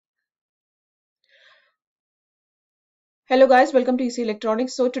Hello guys, welcome to EC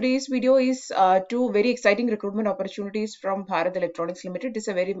Electronics. So today's video is two very exciting recruitment opportunities from Bharat Electronics Limited. This is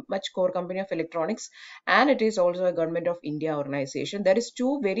a very much core company of electronics and it is also a Government of India organization. There is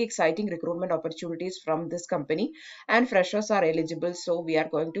two very exciting recruitment opportunities from this company and freshers are eligible. So we are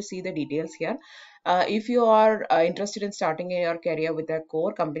going to see the details here. If you are interested in starting your career with a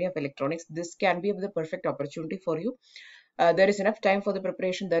core company of electronics, this can be the perfect opportunity for you. There is enough time for the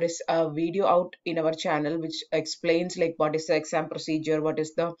preparation. There is a video out in our channel which explains like what is the exam procedure, what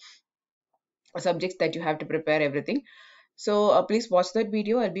is the subjects that you have to prepare, everything. So please watch that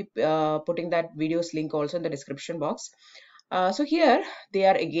video. I'll be putting that video's link also in the description box. So here they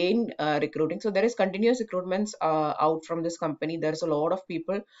are again recruiting. So there is continuous recruitments out from this company. There's a lot of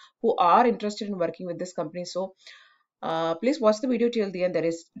people who are interested in working with this company. So please watch the video till the end. There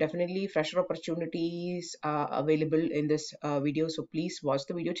is definitely fresher opportunities available in this video. So please watch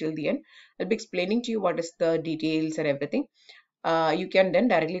the video till the end. I'll be explaining to you what is the details and everything. You can then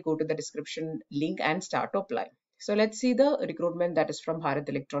directly go to the description link and start to apply. So let's see the recruitment that is from Bharat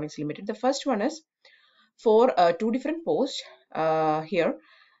Electronics Limited. The first one is for two different posts here.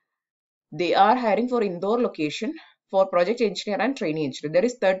 They are hiring for Indore location for project engineer and trainee engineer. There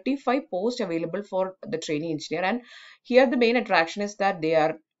is 35 posts available for the trainee engineer, and here the main attraction is that they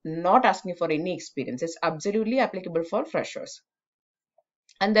are not asking for any experience. It's absolutely applicable for freshers.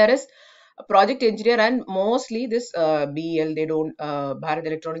 And there is a project engineer, and mostly this BEL, they don't, Bharat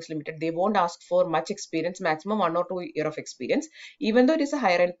Electronics Limited, they won't ask for much experience, maximum 1 or 2 years of experience. Even though it is a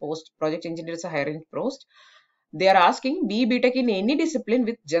higher end post, project engineer is a higher end post, they are asking BE Tech in any discipline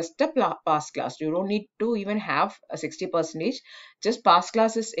with just a pass class. You don't need to even have a 60%. Just pass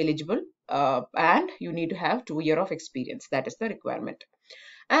class is eligible, and you need to have 2 years of experience. That is the requirement.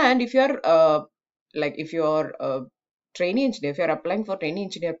 And if you are if you are trainee engineer, if you are applying for trainee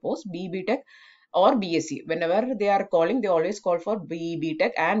engineer post, BE Tech or BSc, whenever they are calling, they always call for BE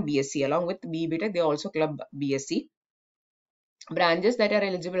Tech and BSc. Along with BE Tech, they also club BSc. Branches that are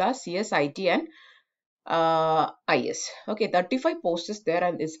eligible are CS, IT, and IS. Okay, 35 posts is there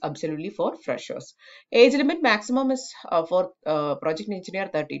and is absolutely for freshers. Age limit maximum is for project engineer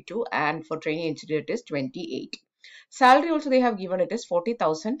 32 and for trainee engineer it is 28. Salary also they have given it is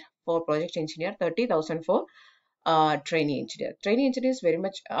 40,000 for project engineer, 30,000 for trainee engineer. Trainee engineer is very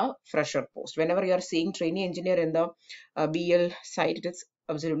much a fresher post. Whenever you are seeing trainee engineer in the BL site, it is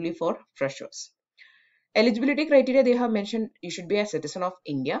absolutely for freshers. Eligibility criteria they have mentioned, you should be a citizen of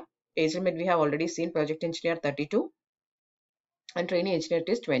India. Age limit we have already seen, project engineer 32 and trainee engineer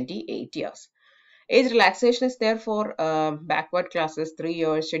is 28 years. Age relaxation is there for backward classes 3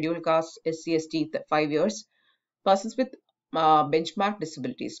 years, scheduled caste SC/ST 5 years, persons with benchmark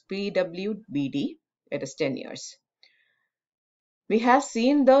disabilities PWBD it is 10 years. We have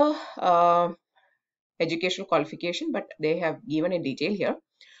seen the educational qualification, but they have given in detail here.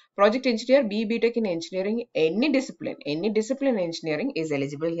 Project engineer, BE Tech in engineering, any discipline engineering is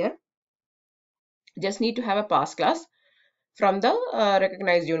eligible here. Just need to have a pass class from the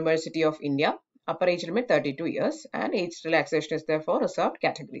recognized University of India. Upper age limit 32 years and age relaxation is there for reserved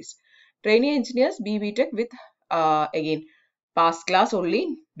categories. Trainee engineers, BE Tech with again pass class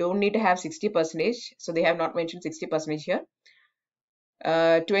only. Don't need to have 60%. So they have not mentioned 60% here.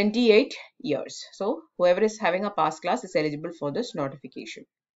 28 years. So whoever is having a pass class is eligible for this notification.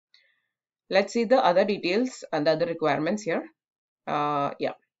 Let's see the other details and the other requirements here.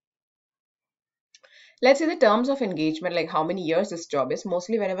 Yeah. Let's see the terms of engagement, like how many years this job is.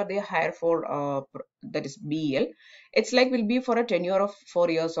 Mostly whenever they hire for that is BEL, it's like will be for a tenure of 4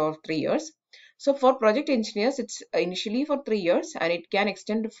 years or 3 years. So for project engineers, it's initially for 3 years and it can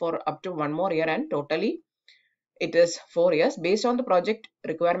extend for up to 1 more year, and totally it is 4 years based on the project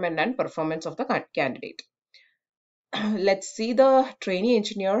requirement and performance of the candidate. Let's see the trainee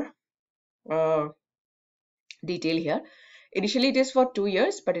engineer detail here. Initially it is for 2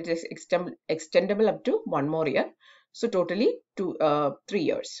 years, but it is extendable up to 1 more year. So totally 3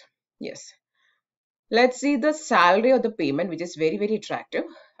 years. Yes. Let's see the salary or the payment, which is very, very attractive.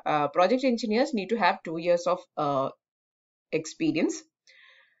 Project engineers need to have 2 years of experience.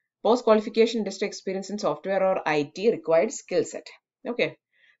 Post-qualification industry experience in software or IT required skill set. Okay.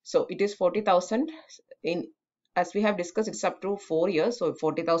 So it is 40,000 in, as we have discussed, it's up to 4 years. So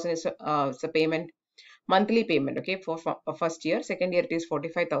 40,000 is the payment, monthly payment. Okay. For first year, second year it is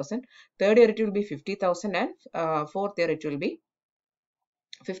 45,000. Third year it will be 50,000 and fourth year it will be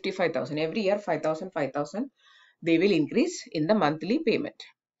 55,000. Every year 5,000, 5,000 they will increase in the monthly payment.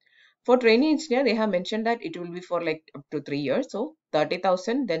 For trainee engineer, they have mentioned that it will be for like up to 3 years. So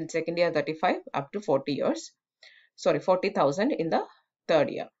 30,000, then second year 35, up to 40 years. Sorry, 40,000 in the third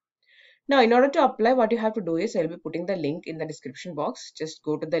year. Now, in order to apply, what you have to do is I'll be putting the link in the description box. Just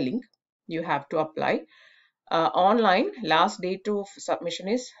go to the link. You have to apply online. Last date of submission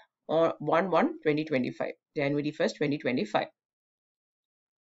is on 1/1/2025, January 1st, 2025.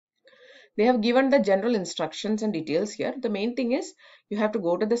 They have given the general instructions and details here. The main thing is you have to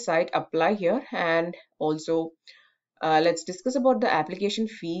go to the site, apply here, and also let's discuss about the application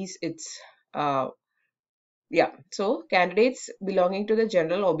fees. It's yeah, so candidates belonging to the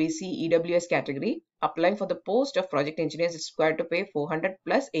general OBC EWS category applying for the post of project engineers is required to pay 400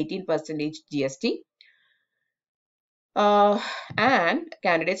 plus 18% GST. And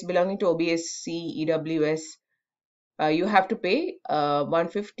candidates belonging to OBSC EWS, you have to pay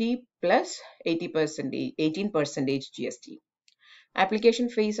 150 plus 18% GST. Application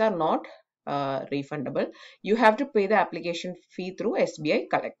fees are not refundable. You have to pay the application fee through SBI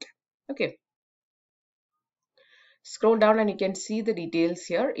Collect. Okay. Scroll down and you can see the details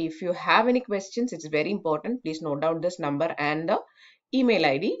here. If you have any questions, it's very important. Please note down this number and the email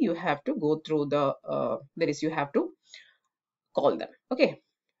ID. You have to go through the, you have to call them. Okay.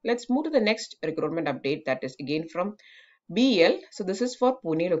 Let's move to the next recruitment update, that is again from BEL. So this is for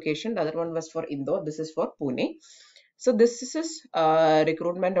Pune location. The other one was for Indore. This is for Pune. So this is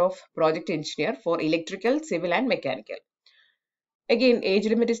recruitment of project engineer for electrical, civil and mechanical. Again, age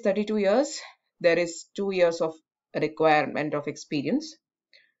limit is 32 years. There is 2 years of requirement of experience.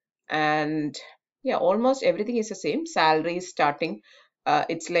 And yeah, almost everything is the same. Salary is starting,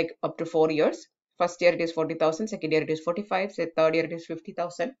 it's like up to 4 years. First year it is 40,000, second year it is 45, third year it is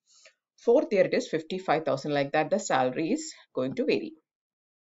 50,000, fourth year it is 55,000. Like that, the salary is going to vary.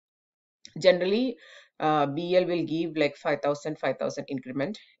 Generally, BEL will give like 5,000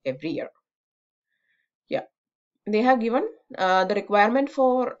 increment every year. Yeah, they have given the requirement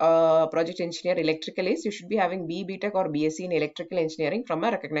for project engineer electrical is you should be having BE Tech or BSc in electrical engineering from a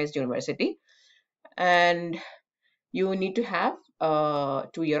recognized university, and you need to have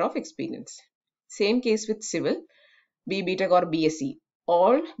 2 years of experience. Same case with civil, BE Tech or BSc.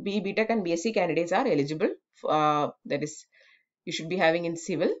 All BE Tech and BSc candidates are eligible. That is, you should be having in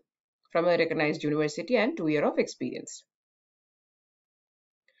civil from a recognized university and 2 years of experience.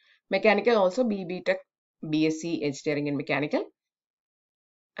 Mechanical also BE Tech, BSc engineering in mechanical,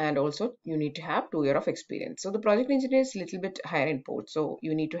 and also you need to have 2 years of experience. So the project engineer is a little bit higher in port, so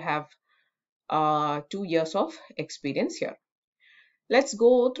you need to have 2 years of experience here. Let's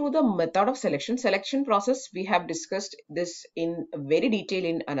go through the method of selection process. We have discussed this in very detail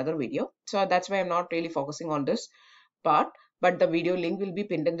in another video, so that's why I'm not really focusing on this part, but the video link will be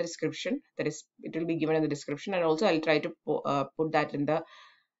pinned in the description. That is, it will be given in the description, and also I'll try to put that in the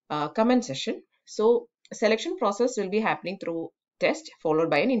comment section. So selection process will be happening through test followed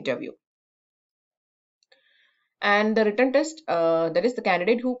by an interview. And the written test, that is the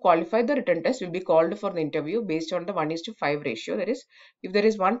candidate who qualified the written test will be called for the interview based on the 1:5 ratio. That is, if there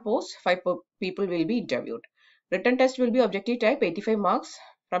is one post, 5 people will be interviewed. Written test will be objective type, 85 marks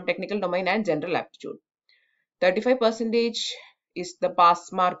from technical domain and general aptitude. 35% is the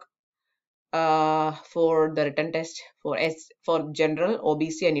pass mark for the written test for general,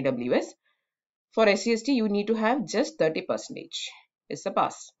 OBC and EWS. For SCST, you need to have just 30% is the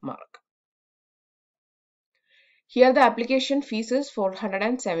pass mark. Here the application fees is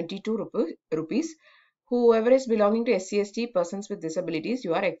 472 rupees. Whoever is belonging to SCST, persons with disabilities,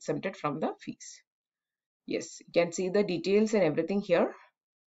 you are exempted from the fees. Yes, you can see the details and everything here.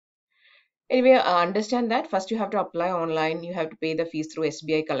 Anyway, understand that first you have to apply online. You have to pay the fees through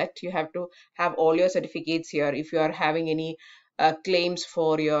SBI Collect. You have to have all your certificates here. If you are having any claims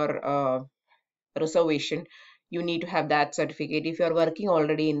for your reservation, you need to have that certificate. If you are working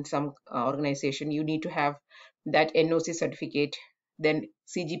already in some organization, you need to have that NOC certificate, then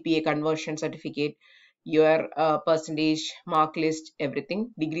CGPA conversion certificate, your percentage, mark list,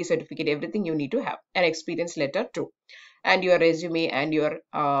 everything, degree certificate, everything you need to have, an experience letter too, and your resume and your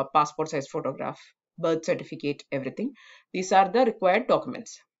passport size photograph, birth certificate, everything. These are the required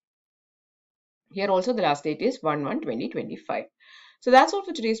documents. Here also the last date is 1/1/2025. So that's all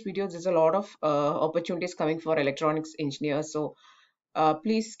for today's video. There's a lot of opportunities coming for electronics engineers. So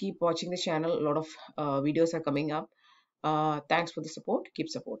please keep watching the channel. A lot of videos are coming up. Thanks for the support. Keep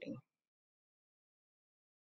supporting.